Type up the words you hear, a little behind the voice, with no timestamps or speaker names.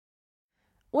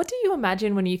What do you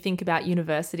imagine when you think about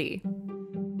university?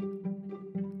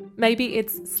 Maybe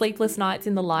it's sleepless nights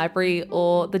in the library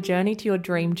or the journey to your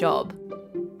dream job.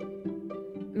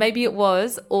 Maybe it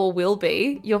was, or will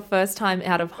be, your first time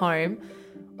out of home,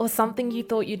 or something you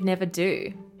thought you'd never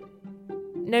do.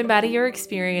 No matter your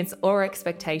experience or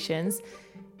expectations,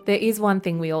 there is one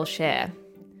thing we all share.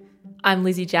 I'm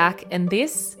Lizzie Jack, and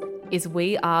this is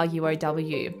We Are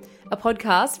UOW, a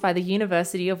podcast by the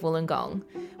University of Wollongong,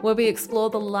 where we explore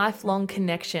the lifelong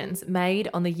connections made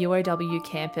on the UOW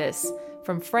campus,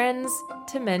 from friends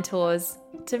to mentors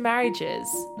to marriages.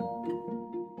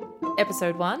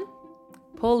 Episode 1,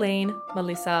 Pauline,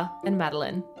 Melissa and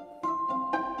Madeline.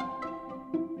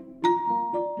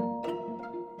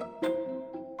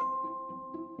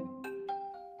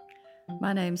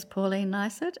 My name's Pauline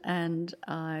Lysaght, and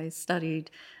I studied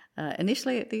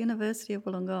initially at the University of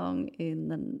Wollongong in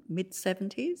the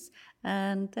mid-70s,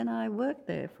 and then I worked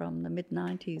there from the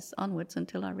mid-90s onwards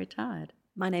until I retired.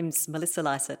 My name's Melissa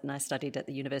Lysaght, and I studied at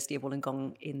the University of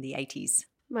Wollongong in the 80s.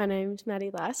 My name's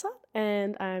Maddie Lysaght,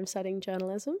 and I'm studying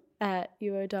journalism at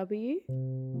UOW.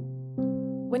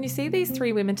 When you see these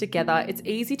three women together, it's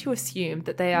easy to assume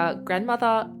that they are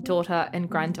grandmother, daughter and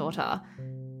granddaughter.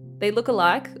 They look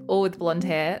alike, all with blonde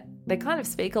hair, they kind of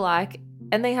speak alike,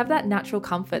 and they have that natural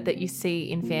comfort that you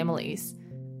see in families.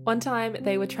 One time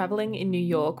they were travelling in New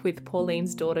York with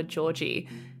Pauline's daughter Georgie,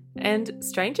 and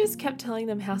strangers kept telling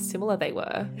them how similar they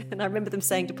were. And I remember them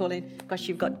saying to Pauline, gosh,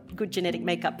 you've got good genetic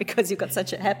makeup because you've got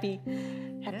such a happy,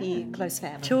 close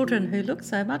family. Children who look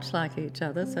so much like each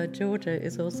other. So Georgia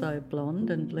is also blonde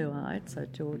and blue-eyed, so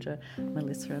Georgia,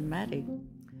 Melissa and Maddie.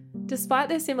 Despite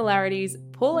their similarities,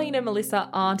 Pauline and Melissa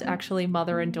aren't actually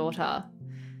mother and daughter.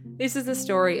 This is the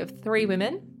story of three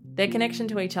women, their connection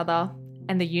to each other,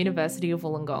 and the University of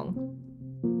Wollongong.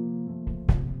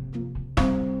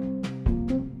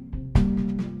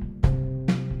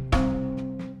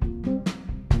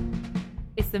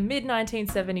 It's the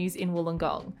mid-1970s in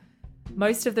Wollongong.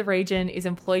 Most of the region is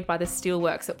employed by the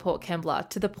steelworks at Port Kembla,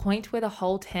 to the point where the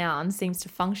whole town seems to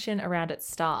function around its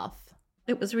staff.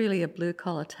 It was really a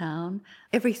blue-collar town.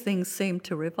 Everything seemed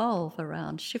to revolve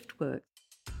around shift work.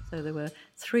 So there were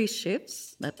 3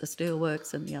 shifts at the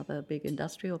steelworks and the other big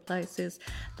industrial places.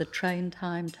 The train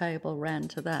timetable ran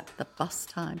to that. The bus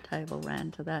timetable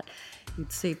ran to that.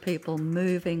 You'd see people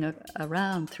moving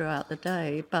around throughout the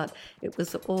day, but it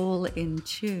was all in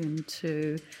tune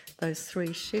to those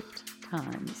 3 shift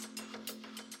times.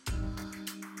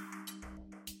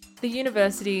 The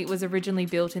university was originally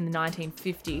built in the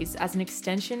 1950s as an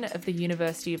extension of the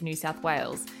University of New South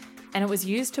Wales, and it was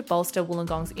used to bolster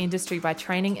Wollongong's industry by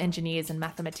training engineers and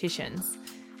mathematicians.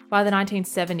 By the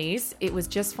 1970s, it was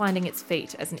just finding its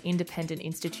feet as an independent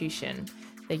institution,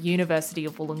 the University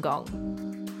of Wollongong.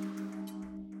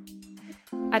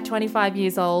 At 25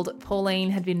 years old, Pauline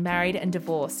had been married and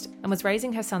divorced and was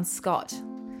raising her son Scott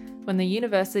when the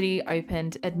university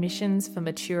opened admissions for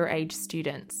mature-age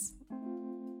students.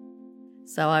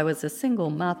 So I was a single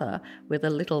mother with a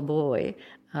little boy,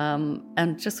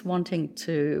 and just wanting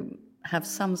to have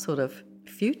some sort of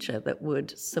future that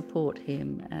would support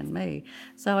him and me.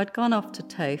 So I'd gone off to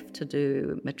TAFE to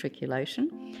do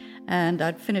matriculation, and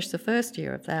I'd finished the first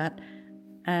year of that,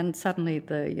 and suddenly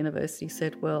the university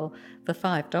said, well, for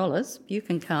 $5 you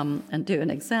can come and do an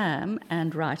exam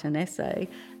and write an essay,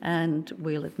 and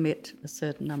we'll admit a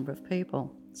certain number of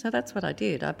people. So that's what I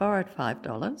did. I borrowed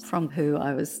 $5 from who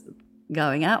I was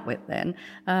going out with then,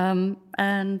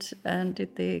 and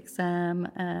did the exam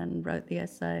and wrote the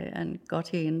essay and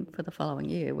got in for the following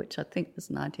year, which I think was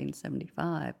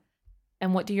 1975.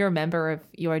 And what do you remember of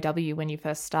UOW when you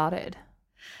first started?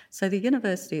 So the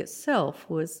university itself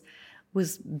was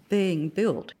being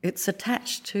built. It's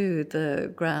attached to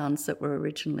the grounds that were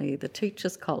originally the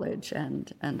Teachers' College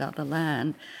and other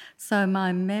land. So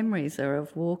my memories are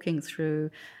of walking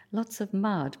through lots of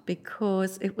mud,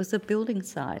 because it was a building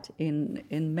site in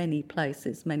many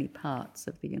places, many parts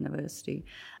of the university.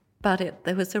 But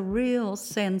there was a real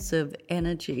sense of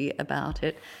energy about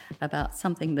it, about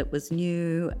something that was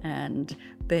new and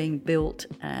being built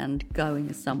and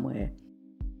going somewhere.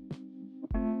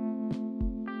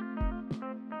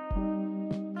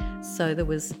 So there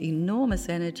was enormous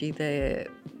energy there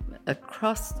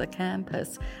across the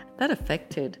campus. That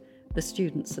affected the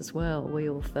students as well. We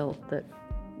all felt that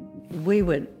we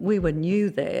were new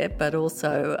there, but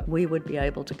also we would be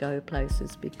able to go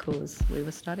places because we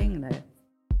were studying there.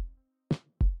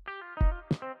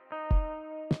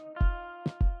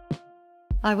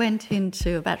 I went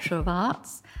into a Bachelor of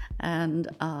Arts, and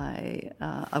I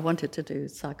wanted to do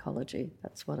psychology.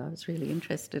 That's what I was really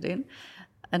interested in.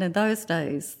 And in those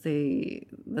days, the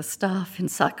staff in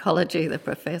psychology, the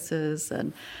professors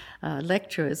and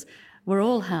lecturers, were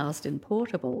all housed in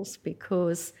portables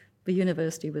because the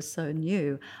university was so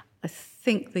new. I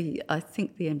think the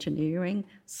engineering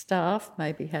staff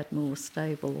maybe had more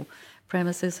stable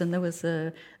premises, and there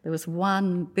was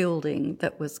one building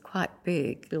that was quite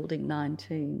big, Building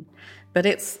 19, but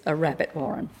it's a rabbit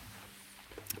warren.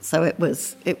 So it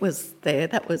was there.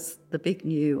 That was the big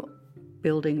new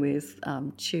building with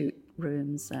tute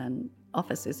rooms and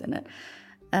offices in it,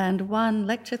 and one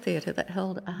lecture theatre that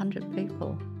held 100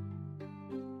 people,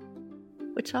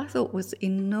 which I thought was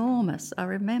enormous. I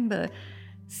remember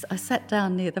I sat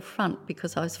down near the front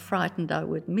because I was frightened I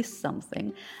would miss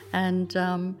something, and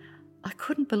I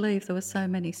couldn't believe there were so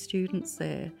many students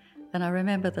there. And I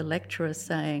remember the lecturer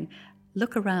saying,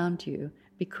 "Look around you,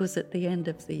 because at the end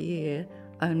of the year,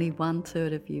 only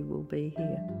 1/3 of you will be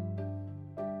here."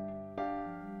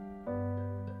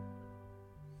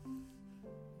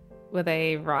 Were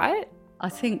they right? I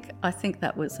think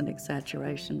that was an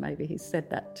exaggeration. Maybe he said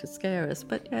that to scare us,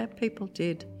 but yeah, people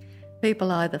did. People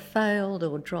either failed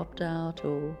or dropped out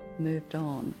or moved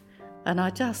on. And I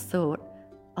just thought,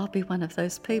 I'll be one of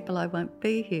those people. I won't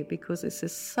be here because this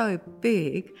is so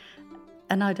big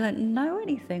and I don't know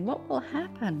anything. What will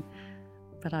happen?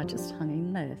 But I just hung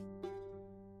in there.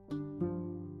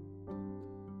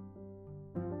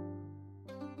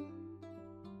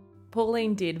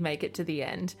 Pauline did make it to the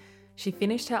end. She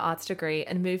finished her arts degree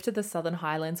and moved to the Southern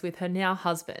Highlands with her now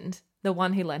husband, the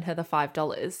one who lent her the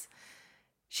 $5.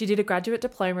 She did a graduate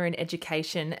diploma in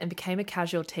education and became a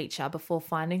casual teacher before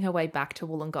finding her way back to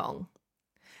Wollongong.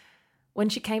 When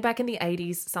she came back in the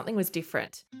 80s, something was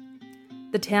different.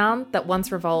 The town that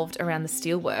once revolved around the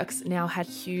steelworks now had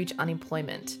huge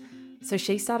unemployment, so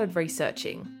she started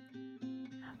researching.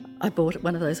 I bought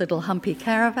one of those little humpy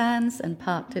caravans and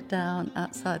parked it down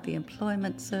outside the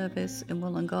employment service in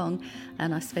Wollongong,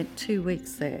 and I spent 2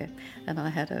 weeks there. And I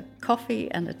had a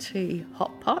coffee and a tea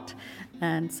hot pot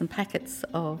and some packets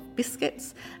of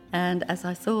biscuits, and as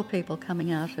I saw people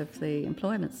coming out of the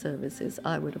employment services,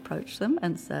 I would approach them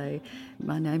and say,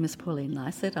 "My name is Pauline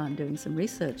Lysaght, I'm doing some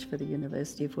research for the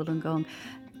University of Wollongong,"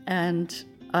 and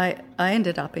I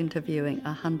ended up interviewing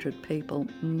 100 people,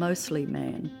 mostly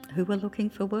men, who were looking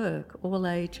for work, all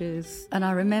ages. And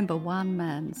I remember one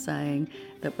man saying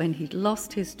that when he'd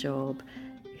lost his job,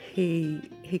 he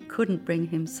couldn't bring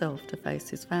himself to face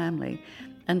his family.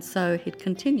 And so he'd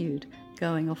continued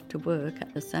going off to work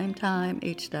at the same time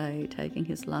each day, taking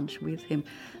his lunch with him,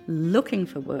 looking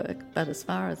for work. But as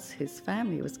far as his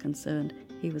family was concerned,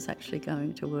 he was actually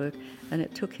going to work, and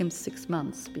it took him 6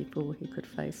 months before he could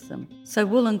face them. So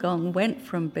Wollongong went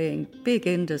from being big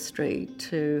industry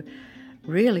to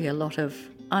really a lot of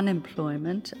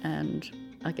unemployment and,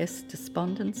 I guess,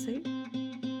 despondency.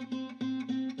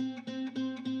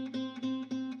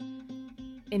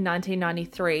 In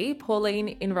 1993,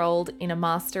 Pauline enrolled in a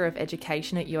Master of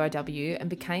Education at UOW and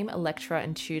became a lecturer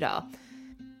and tutor.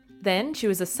 Then she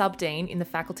was a sub-dean in the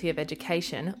Faculty of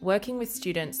Education, working with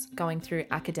students going through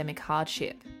academic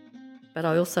hardship. But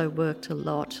I also worked a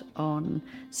lot on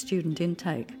student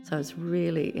intake. So I was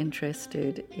really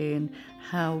interested in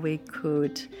how we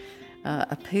could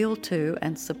appeal to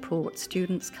and support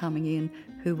students coming in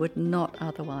who would not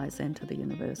otherwise enter the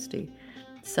university.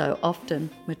 So often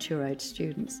mature age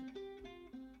students.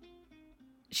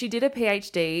 She did a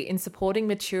PhD in supporting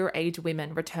mature age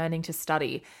women returning to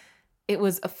study. It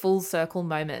was a full circle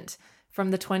moment, from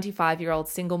the 25-year-old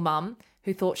single mum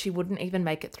who thought she wouldn't even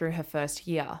make it through her first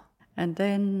year. And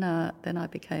then I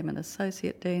became an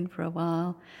associate dean for a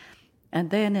while.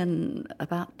 And then in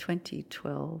about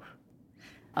 2012,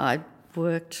 I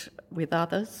worked with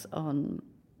others on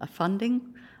a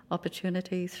funding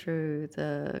opportunity through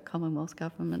the Commonwealth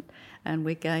Government, and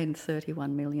we gained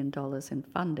 $31 million in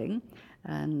funding,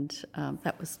 and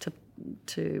that was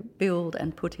to build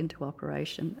and put into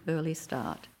operation Early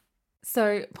Start.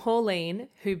 So Pauline,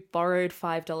 who borrowed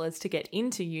 $5 to get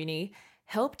into uni,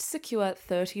 helped secure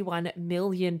 $31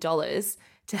 million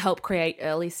to help create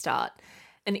Early Start,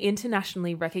 an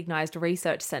internationally recognised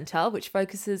research centre which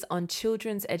focuses on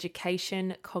children's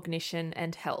education, cognition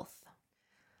and health.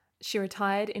 She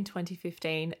retired in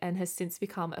 2015 and has since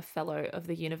become a fellow of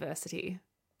the university.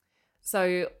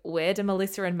 So where do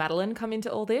Melissa and Madeline come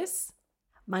into all this?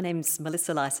 My name's Maddie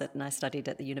Lysaght and I studied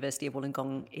at the University of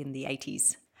Wollongong in the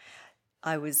 80s.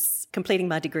 I was completing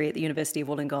my degree at the University of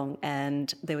Wollongong,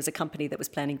 and there was a company that was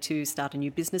planning to start a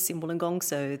new business in Wollongong,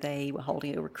 so they were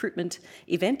holding a recruitment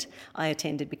event. I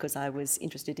attended because I was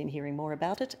interested in hearing more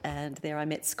about it, and there I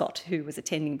met Scott, who was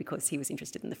attending because he was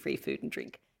interested in the free food and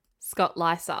drink. Scott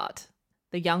Lysaght.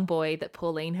 the young boy that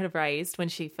Pauline had raised when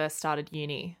she first started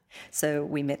uni. So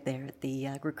we met there at the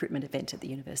recruitment event at the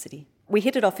university. We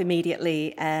hit it off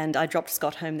immediately, and I dropped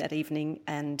Scott home that evening,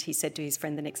 and he said to his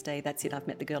friend the next day, "That's it, I've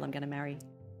met the girl I'm going to marry."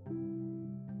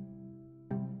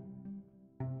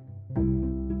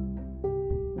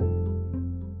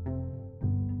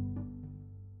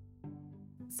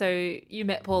 So you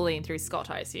met Pauline through Scott,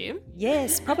 I assume?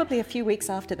 Yes, probably a few weeks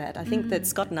after that. I think that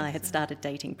Scott and I had started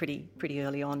dating pretty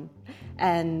early on.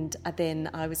 And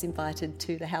then I was invited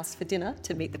to the house for dinner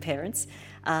to meet the parents.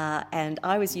 And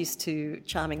I was used to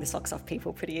charming the socks off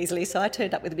people pretty easily, so I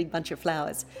turned up with a big bunch of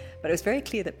flowers. But it was very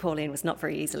clear that Pauline was not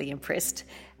very easily impressed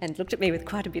and looked at me with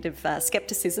quite a bit of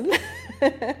scepticism.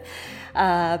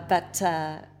 But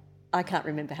I can't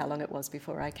remember how long it was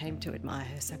before I came to admire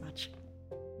her so much.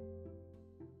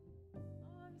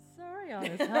 I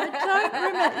don't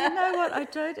remember. You know what? I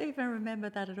don't even remember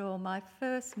that at all. My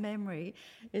first memory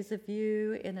is of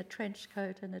you in a trench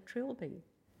coat and a trilby.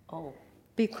 Oh.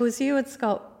 Because you and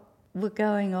Scott were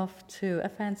going off to a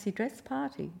fancy dress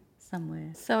party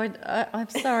somewhere. So I'm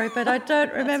sorry, but I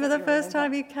don't remember the first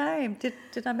time you came.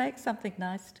 Did I make something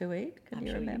nice to eat? Can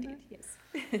you remember? You did,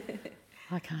 yes.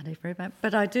 I can't even remember.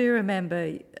 But I do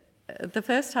remember the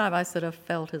first time I sort of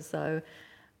felt as though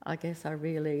I guess I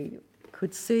really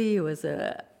could see you as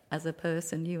a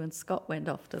person. You and Scott went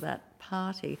off to that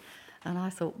party, and I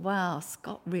thought, wow,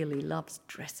 Scott really loves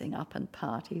dressing up and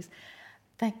parties.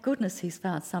 Thank goodness he's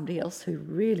found somebody else who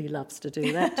really loves to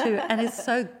do that too, and is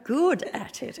so good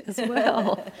at it as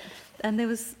well. And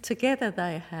together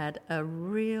they had a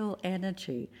real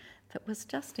energy that was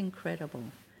just incredible.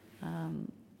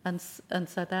 And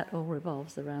so that all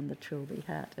revolves around the trilby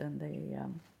hat and the...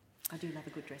 I do love a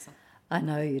good dresser. I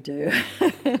know you do.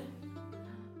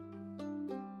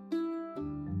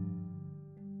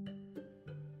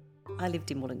 I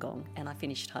lived in Wollongong, and I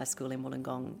finished high school in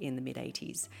Wollongong in the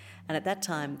mid-80s. And at that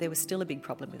time, there was still a big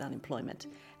problem with unemployment.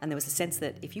 And there was a sense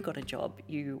that if you got a job,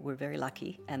 you were very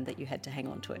lucky and that you had to hang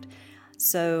on to it.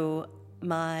 So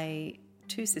my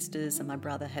two sisters and my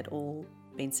brother had all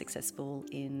been successful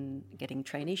in getting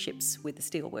traineeships with the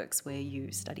steelworks, where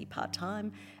you study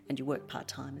part-time and you work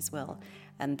part-time as well.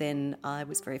 And then I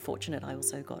was very fortunate. I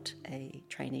also got a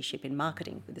traineeship in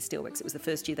marketing with the steelworks. It was the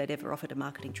first year they'd ever offered a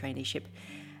marketing traineeship.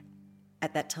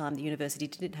 At that time, the university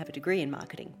didn't have a degree in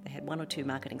marketing. They had 1 or 2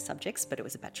 marketing subjects, but it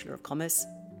was a Bachelor of Commerce.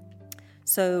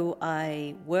 So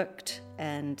I worked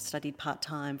and studied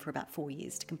part-time for about 4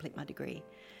 years to complete my degree.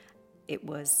 It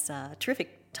was a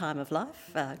terrific time of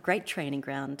life, a great training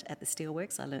ground at the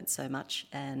steelworks. I learnt so much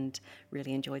and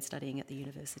really enjoyed studying at the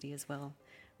university as well,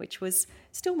 which was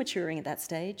still maturing at that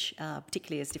stage,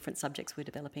 particularly as different subjects were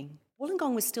developing.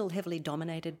 Wollongong was still heavily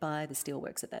dominated by the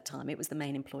steelworks at that time. It was the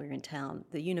main employer in town.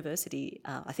 The university,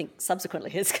 I think,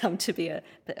 subsequently has come to be a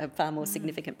far more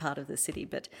significant part of the city,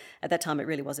 but at that time it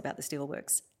really was about the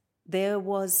steelworks.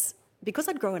 Because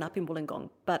I'd grown up in Wollongong,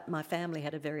 but my family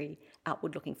had a very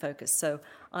outward-looking focus, so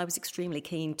I was extremely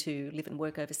keen to live and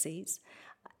work overseas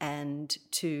and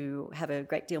to have a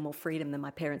great deal more freedom than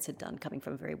my parents had done, coming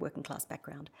from a very working-class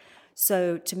background.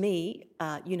 So to me,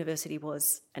 university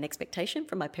was an expectation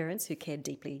from my parents, who cared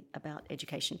deeply about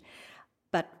education.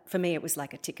 But for me, it was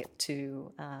like a ticket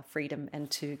to freedom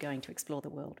and to going to explore the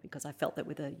world, because I felt that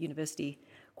with a university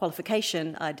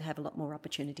qualification, I'd have a lot more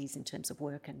opportunities in terms of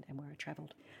work and where I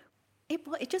travelled.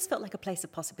 It just felt like a place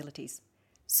of possibilities.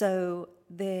 So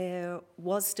there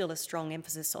was still a strong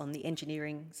emphasis on the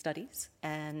engineering studies,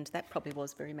 and that probably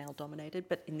was very male-dominated.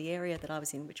 But in the area that I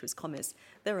was in, which was commerce,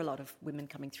 there were a lot of women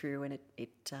coming through, and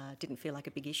it didn't feel like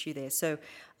a big issue there. So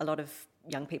a lot of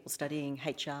young people studying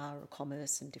HR or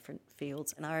commerce and different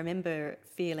fields. And I remember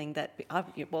feeling that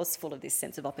it was full of this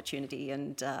sense of opportunity,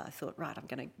 and I thought, right, I'm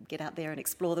going to get out there and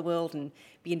explore the world and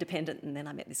be independent. And then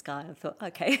I met this guy and thought,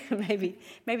 okay, maybe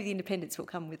the independence will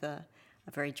come with a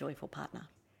very joyful partner.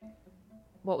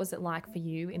 What was it like for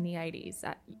you in the 80s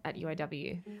at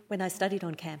UAW? When I studied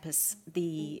on campus,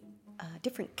 the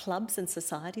different clubs and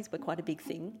societies were quite a big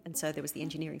thing. And so there was the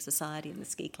engineering society and the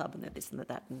ski club and the this and the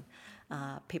that. And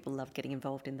people loved getting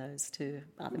involved in those to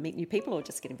either meet new people or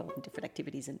just get involved in different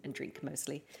activities and drink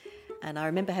mostly. And I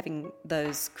remember having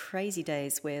those crazy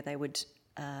days where they would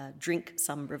drink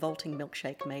some revolting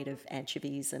milkshake made of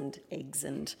anchovies and eggs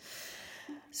and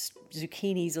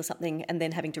zucchinis or something, and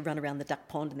then having to run around the duck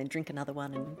pond and then drink another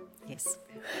one, and yes.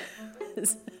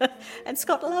 And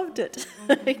Scott loved it.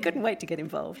 He couldn't wait to get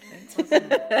involved.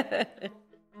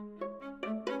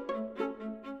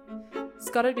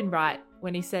 Scott had been right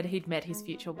when he said he'd met his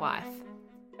future wife.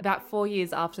 About 4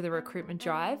 years after the recruitment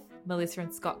drive, Melissa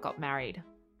and Scott got married.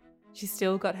 She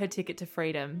still got her ticket to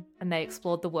freedom and they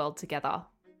explored the world together.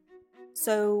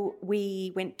 So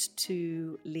we went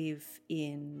to live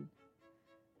in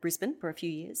Brisbane for a few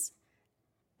years,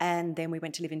 and then we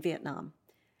went to live in Vietnam,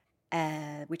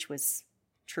 which was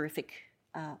terrific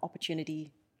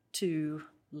opportunity to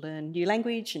learn new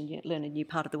language and learn a new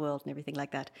part of the world and everything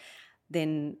like that.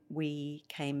 Then we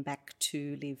came back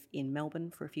to live in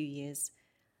Melbourne for a few years,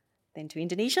 then to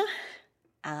Indonesia,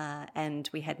 and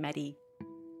we had Maddie.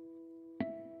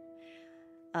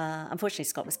 Unfortunately,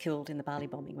 Scott was killed in the Bali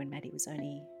bombing when Maddie was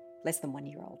only less than 1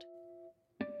 year old.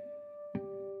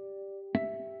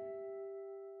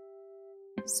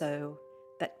 So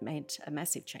that meant a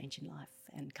massive change in life,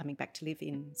 and coming back to live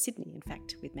in Sydney, in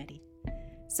fact, with Maddie.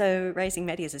 So raising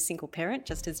Maddie as a single parent,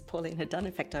 just as Pauline had done.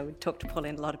 In fact, I would talk to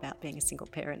Pauline a lot about being a single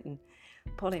parent, and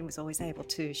Pauline was always able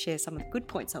to share some of the good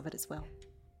points of it as well.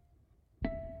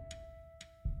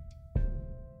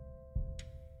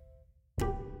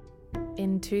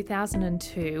 In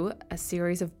 2002, a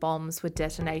series of bombs were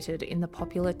detonated in the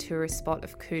popular tourist spot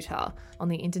of Kuta on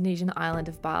the Indonesian island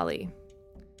of Bali.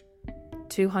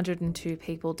 202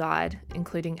 people died,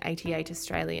 including 88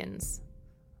 Australians.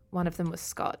 One of them was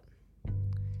Scott.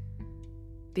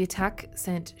 The attack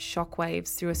sent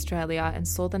shockwaves through Australia and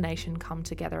saw the nation come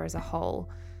together as a whole.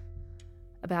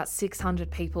 About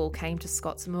 600 people came to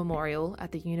Scott's memorial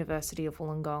at the University of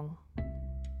Wollongong.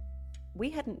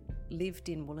 We hadn't lived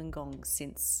in Wollongong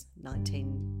since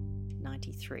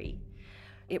 1993.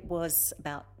 It was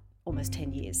about almost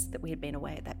 10 years that we had been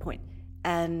away at that point.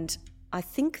 And I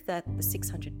think that the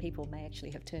 600 people may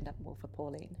actually have turned up more for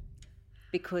Pauline,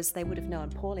 because they would have known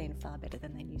Pauline far better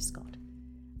than they knew Scott.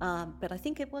 But I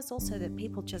think it was also that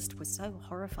people just were so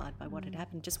horrified by what had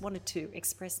happened, just wanted to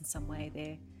express in some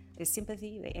way their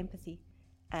sympathy, their empathy.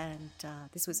 And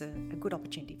this was a good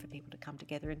opportunity for people to come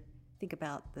together and think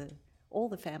about all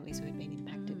the families who had been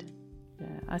impacted.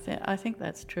 Yeah, I think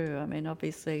that's true. I mean,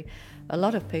 obviously, a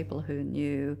lot of people who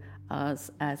knew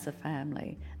us as a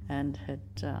family and had,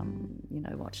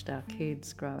 watched our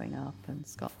kids growing up and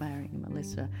Scott marrying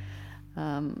Melissa,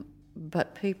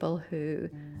 but people who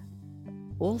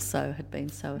also had been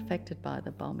so affected by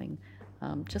the bombing,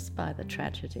 just by the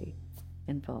tragedy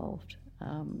involved,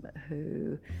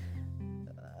 who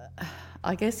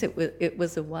I guess it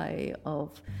was a way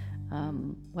of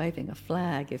waving a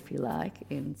flag, if you like,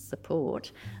 in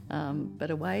support,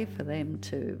 but a way for them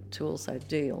to also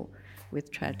deal with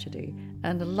tragedy.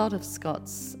 And a lot of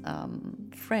Scott's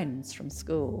friends from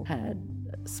school had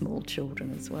small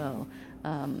children as well,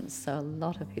 so a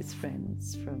lot of his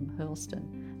friends from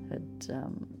Hurlston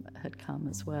had come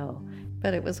as well.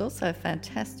 But it was also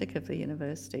fantastic of the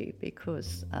university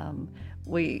because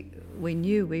we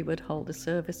knew we would hold a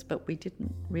service, but we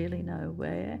didn't really know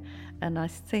where. And I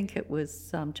think it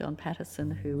was John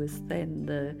Patterson, who was then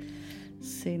the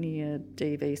senior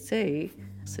DVC,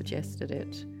 suggested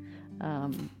it.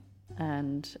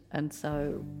 And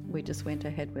so we just went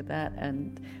ahead with that,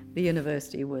 and the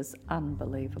university was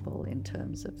unbelievable in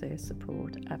terms of their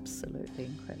support, absolutely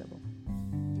incredible.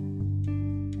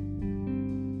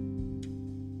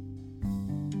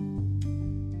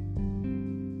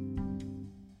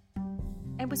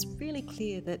 It was really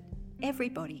clear that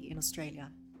everybody in Australia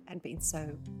had been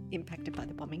so impacted by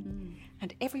the bombing,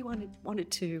 and everyone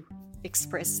wanted to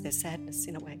express their sadness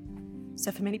in a way.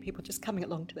 So for many people, just coming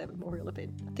along to that memorial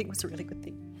event, I think was a really good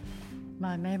thing.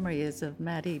 My memory is of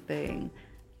Maddie being,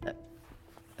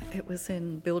 it was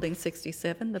in Building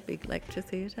 67, the big lecture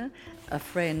theatre. A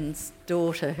friend's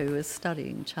daughter who was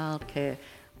studying childcare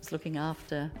was looking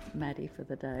after Maddie for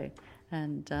the day,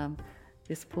 and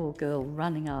this poor girl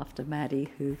running after Maddie,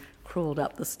 who crawled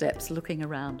up the steps, looking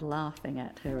around, laughing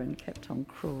at her, and kept on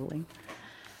crawling.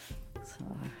 So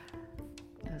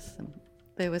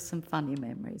there were some funny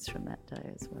memories from that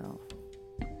day as well.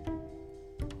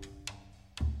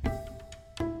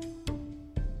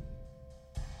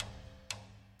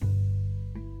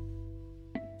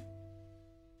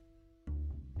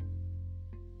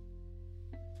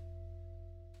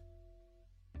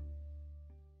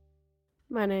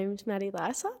 My name's Maddie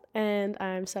Lysaght and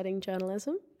I'm studying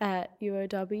journalism at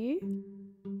UOW.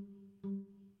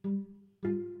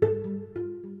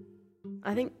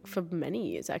 I think for many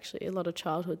years actually, a lot of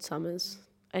childhood summers,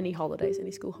 any holidays,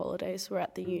 any school holidays were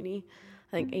at the uni.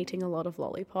 I think eating a lot of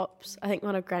lollipops. I think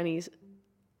one of Granny's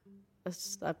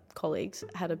colleagues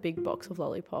had a big box of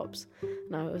lollipops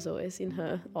and I was always in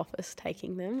her office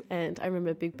taking them, and I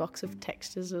remember a big box of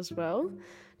textures as well,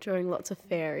 drawing lots of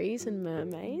fairies and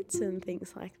mermaids and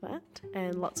things like that,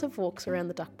 and lots of walks around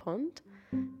the duck pond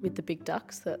with the big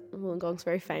ducks that Wollongong's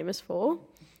very famous for,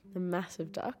 the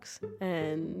massive ducks.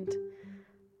 And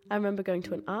I remember going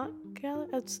to an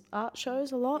art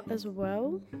shows a lot as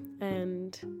well,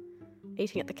 and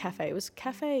eating at the cafe. It was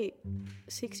Cafe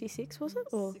 66, was it?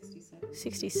 Or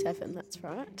 67, that's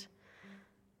right.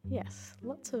 Yes,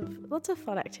 lots of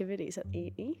fun activities at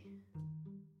uni.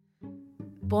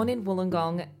 Born in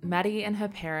Wollongong, Maddie and her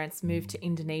parents moved to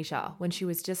Indonesia when she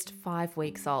was just 5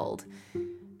 weeks old.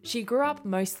 She grew up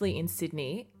mostly in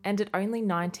Sydney, and at only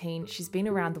 19, she's been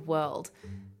around the world,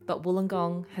 but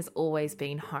Wollongong has always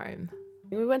been home.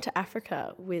 We went to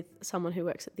Africa with someone who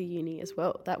works at the uni as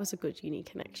well. That was a good uni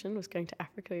connection, was going to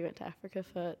Africa. We went to Africa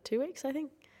for 2 weeks, I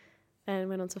think, and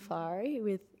went on safari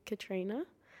with Katrina,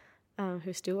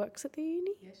 who still works at the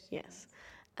uni. Yes.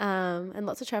 And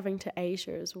lots of travelling to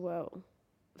Asia as well.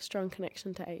 Strong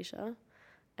connection to Asia.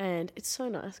 And it's so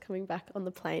nice coming back on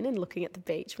the plane and looking at the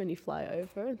beach when you fly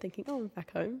over and thinking, oh, I'm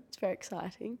back home. It's very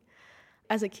exciting.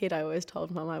 As a kid, I always told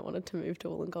Mum I wanted to move to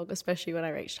Wollongong, especially when I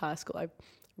reached high school. I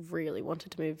really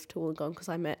wanted to move to Wollongong because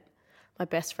I met my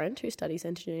best friend who studies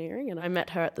engineering, and I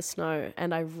met her at the Snow,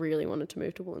 and I really wanted to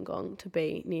move to Wollongong to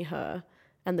be near her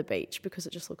and the beach because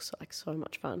it just looks like so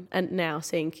much fun. And now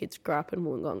seeing kids grow up in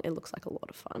Wollongong, it looks like a lot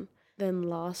of fun. Then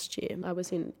last year, I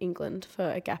was in England for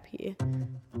a gap year.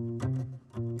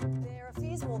 There are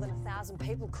fears more than 1,000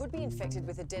 people could be infected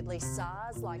with a deadly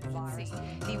SARS-like virus.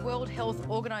 The World Health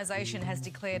Organization has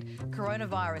declared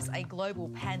coronavirus a global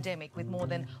pandemic with more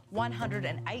than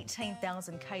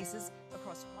 118,000 cases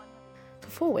across 100... For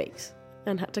 4 weeks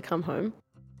and had to come home.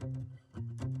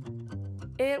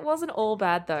 It wasn't all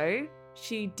bad though.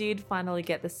 She did finally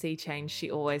get the sea change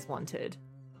she always wanted.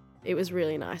 It was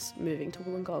really nice moving to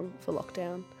Wollongong for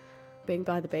lockdown. Being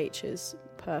by the beach is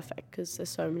perfect because there's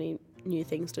so many new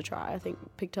things to try. I think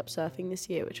picked up surfing this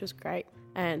year, which was great,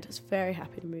 and I was very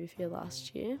happy to move here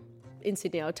last year. In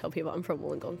Sydney, I would tell people I'm from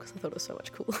Wollongong because I thought it was so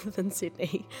much cooler than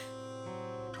Sydney.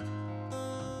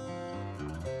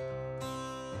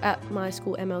 At my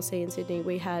school, MLC in Sydney,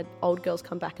 we had old girls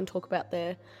come back and talk about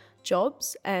their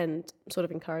jobs and sort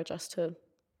of encourage us to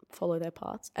follow their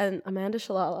paths. And Amanda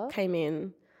Shalala came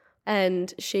in,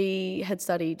 and she had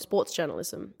studied sports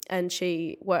journalism, and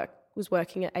she was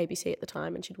working at ABC at the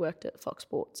time, and she'd worked at Fox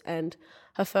Sports, and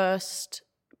her first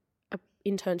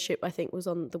internship, I think, was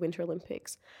on the Winter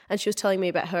Olympics, and she was telling me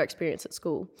about her experience at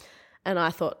school, and I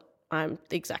thought, I'm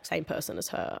the exact same person as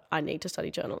her. I need to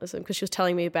study journalism, because she was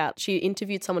telling me about, she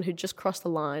interviewed someone who'd just crossed the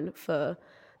line for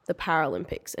the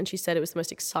Paralympics, and she said it was the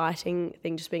most exciting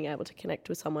thing, just being able to connect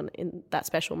with someone in that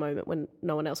special moment when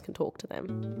no one else can talk to them.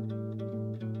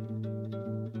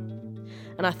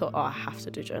 And I thought, oh, I have to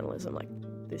do journalism. Like,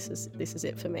 this is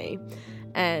it for me.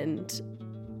 And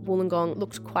Wollongong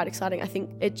looked quite exciting. I think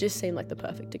it just seemed like the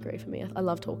perfect degree for me. I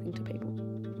love talking to people.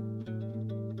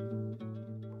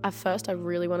 At first, I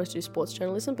really wanted to do sports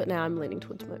journalism, but now I'm leaning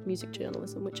towards music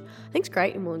journalism, which I think is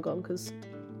great in Wollongong because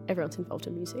everyone's involved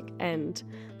in music, and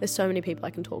there's so many people I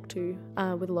can talk to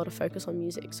with a lot of focus on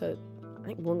music. So I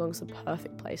think Wollongong's the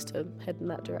perfect place to head in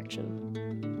that direction.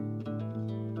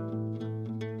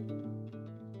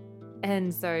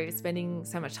 And so spending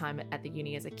so much time at the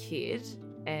uni as a kid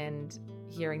and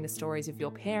hearing the stories of your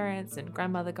parents and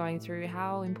grandmother going through,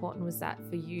 how important was that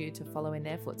for you to follow in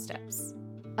their footsteps?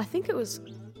 I think it was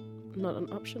not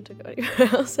an option to go anywhere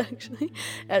else, actually.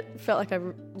 It felt like I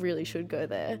really should go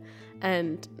there,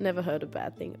 and never heard a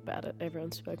bad thing about it.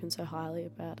 Everyone's spoken so highly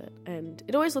about it, and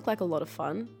it always looked like a lot of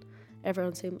fun.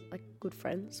 Everyone seemed like good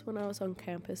friends when I was on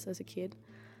campus as a kid.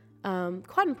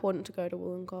 Quite important to go to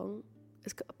Wollongong.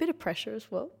 It's got a bit of pressure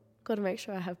as well. Got to make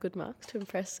sure I have good marks to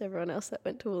impress everyone else that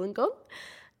went to Wollongong.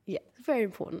 Yeah, very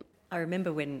important. I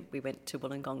remember when we went to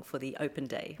Wollongong for the open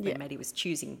day, when Maddie was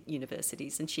choosing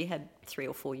universities, and she had 3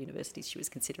 or 4 universities she was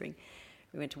considering.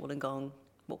 We went to Wollongong,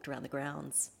 walked around the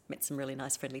grounds, met some really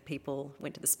nice friendly people,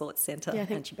 went to the sports centre,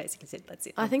 and she basically said, that's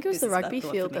it. I think it was the rugby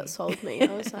field that sold me.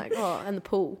 I was like, oh, and the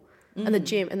pool and the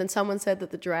gym. And then someone said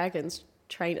that the Dragons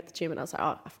train at the gym, and I was like,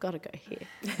 oh, I've got to go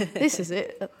here. This is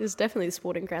it. This is definitely the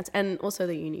sporting grounds, and also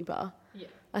the uni bar. Yeah.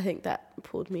 I think that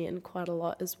pulled me in quite a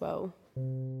lot as well.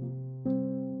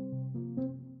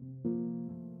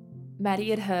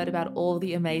 Maddie had heard about all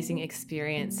the amazing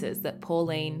experiences that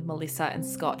Pauline, Melissa and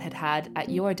Scott had had at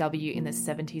UOW in the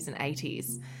 70s and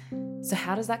 80s. So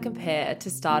how does that compare to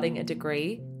starting a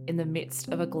degree in the midst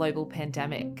of a global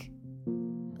pandemic?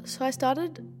 So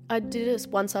I did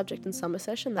one subject in summer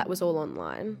session that was all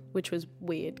online, which was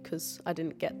weird because I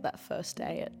didn't get that first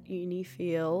day at uni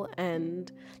feel.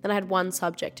 And then I had one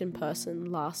subject in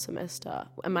person last semester,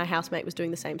 and my housemate was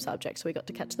doing the same subject, so we got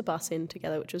to catch the bus in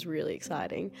together, which was really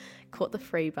exciting. Caught the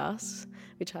free bus,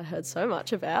 which I heard so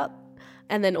much about.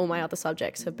 And then all my other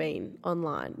subjects have been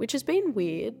online, which has been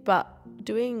weird, but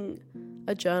doing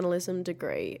a journalism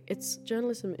degree,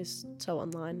 journalism is so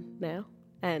online now,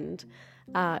 and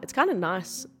it's kind of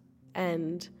nice.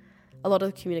 And a lot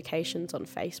of the communication's on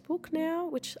Facebook now,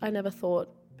 which I never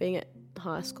thought. Being at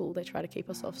high school, they try to keep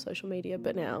us off social media,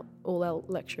 but now all our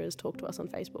lecturers talk to us on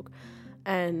Facebook.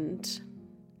 And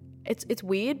it's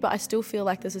weird, but I still feel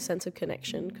like there's a sense of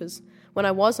connection, because when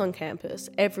I was on campus,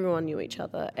 everyone knew each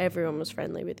other, everyone was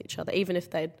friendly with each other, even if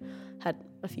they'd had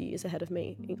a few years ahead of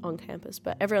me on campus.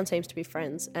 But everyone seems to be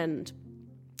friends, and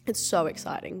it's so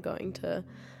exciting going to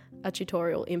a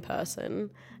tutorial in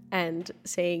person and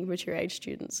seeing mature age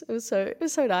students. It was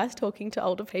so nice talking to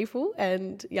older people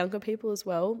and younger people as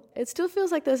well. It still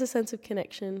feels like there's a sense of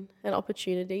connection and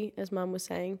opportunity, as Mum was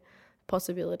saying,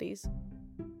 possibilities.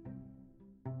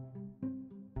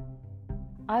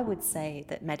 I would say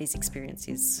that Maddie's experience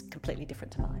is completely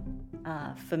different to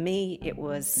mine. For me, it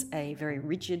was a very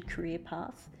rigid career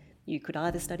path. You could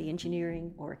either study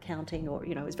engineering or accounting, or,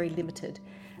 it was very limited.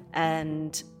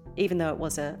 And even though it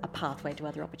was a pathway to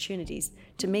other opportunities,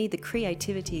 to me, the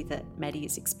creativity that Maddie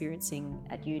is experiencing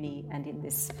at uni and in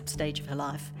this stage of her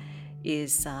life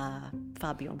is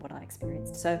far beyond what I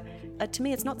experienced. So to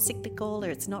me, it's not cyclical,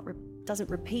 or doesn't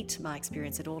repeat my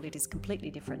experience at all. It is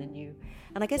completely different and new.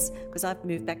 And I guess because I've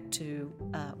moved back to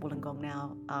Wollongong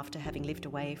now after having lived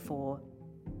away for,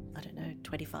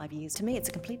 25 years, to me it's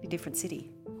a completely different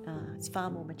city. It's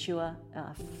far more mature,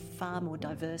 far more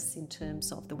diverse in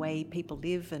terms of the way people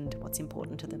live and what's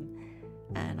important to them.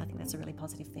 And I think that's a really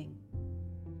positive thing.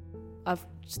 I've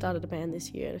started a band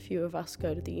this year, and a few of us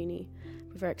go to the uni.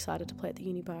 We're very excited to play at the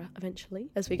uni bar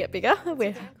eventually as we get bigger.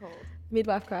 We're called?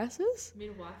 Midwife Crisis.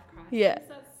 Midwife Crisis? Yeah,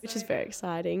 which is very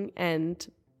exciting. And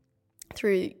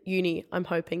through uni, I'm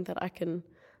hoping that I can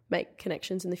make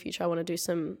connections in the future. I want to do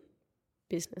some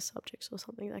business subjects or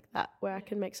something like that, where I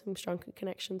can make some stronger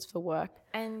connections for work.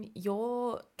 And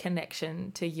your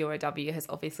connection to UOW has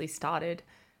obviously started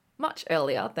much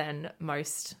earlier than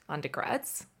most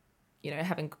undergrads,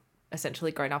 having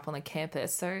essentially grown up on the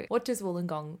campus. So what does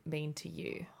Wollongong mean to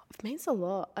you? It means a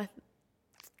lot. I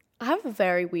have a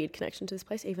very weird connection to this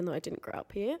place, even though I didn't grow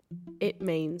up here. It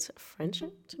means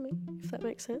friendship to me, if that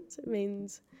makes sense. It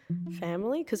means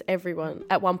family, because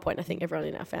at one point, I think everyone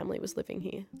in our family was living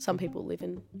here. Some people live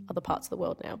in other parts of the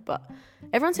world now, but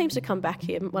everyone seems to come back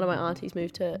here. One of my aunties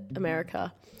moved to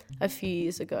America a few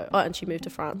years ago, and she moved to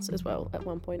France as well at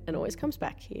one point, and always comes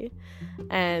back here.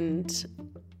 And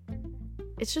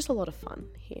it's just a lot of fun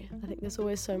here. I think there's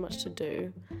always so much to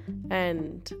do,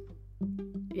 and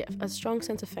yeah, a strong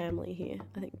sense of family here.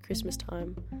 I think Christmas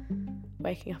time,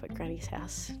 waking up at Granny's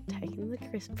house, taking the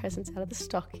presents out of the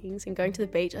stockings and going to the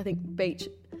beach. I think beach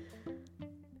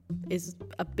is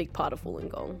a big part of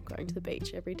Wollongong, going to the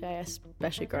beach every day,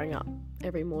 especially growing up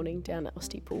every morning down at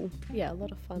Osty Pool. Yeah, a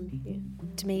lot of fun here.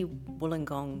 To me,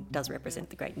 Wollongong does represent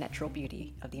the great natural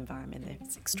beauty of the environment there.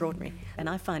 It's extraordinary. And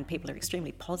I find people are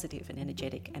extremely positive and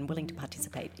energetic and willing to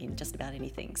participate in just about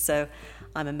anything. So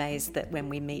I'm amazed that when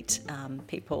we meet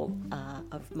people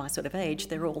of my sort of age,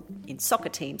 they're all in soccer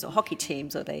teams or hockey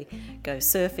teams, or they go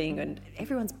surfing, and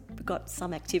everyone's got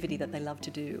some activity that they love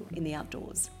to do in the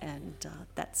outdoors, and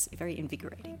that's very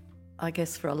invigorating. I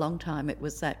guess for a long time it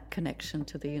was that connection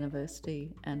to the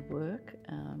university and work,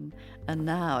 and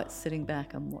now it's sitting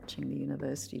back and watching the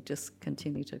university just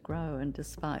continue to grow, and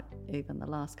despite even the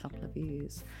last couple of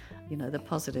years, the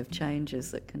positive changes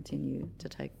that continue to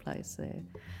take place there.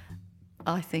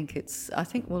 I think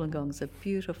Wollongong's a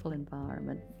beautiful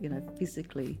environment,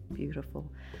 physically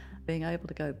beautiful. Being able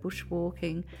to go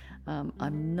bushwalking.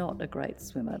 I'm not a great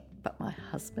swimmer, but my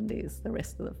husband is, the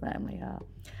rest of the family are.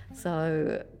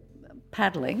 So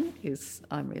paddling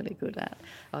I'm really good at.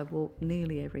 I walk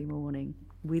nearly every morning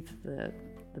with the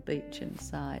beach in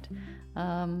sight.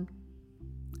 And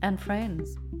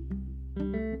friends.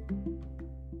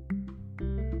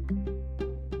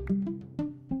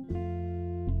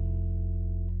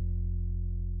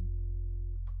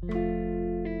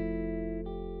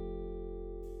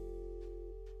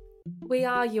 We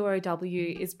Are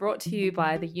UOW is brought to you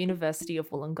by the University of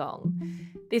Wollongong.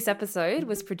 This episode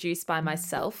was produced by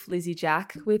myself, Lizzie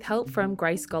Jack, with help from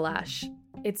Grace Golash.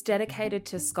 It's dedicated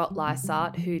to Scott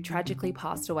Lysaght, who tragically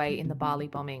passed away in the Bali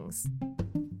bombings.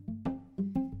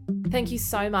 Thank you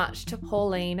so much to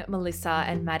Pauline, Melissa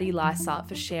and Maddie Lysaght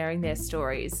for sharing their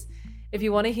stories. If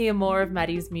you want to hear more of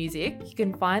Maddie's music, you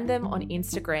can find them on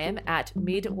Instagram at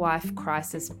Midwife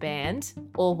Crisis Band,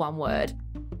 all one word.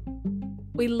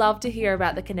 We love to hear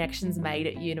about the connections made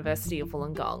at University of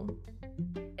Wollongong.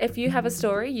 If you have a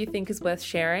story you think is worth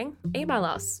sharing, email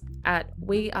us at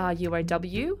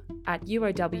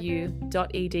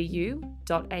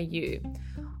weareuow@uow.edu.au,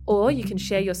 or you can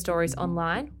share your stories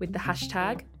online with the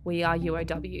hashtag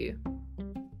WeAreUOW.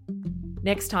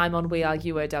 Next time on We Are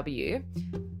UOW,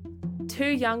 two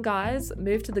young guys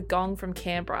moved to the Gong from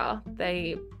Canberra.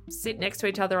 They sit next to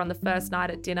each other on the first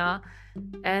night at dinner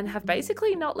and have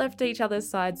basically not left each other's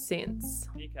side since.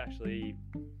 Nick actually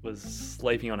was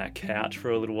sleeping on our couch for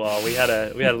a little while. We had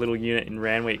a little unit in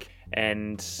Randwick,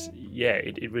 and yeah,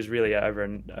 it was really over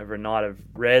a night of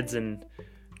reds and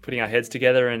putting our heads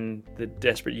together and the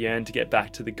desperate yearn to get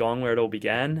back to the Gong where it all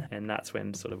began, and that's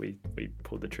when sort of we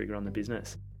pulled the trigger on the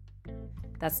business.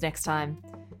 That's next time.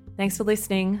 Thanks for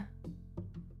listening.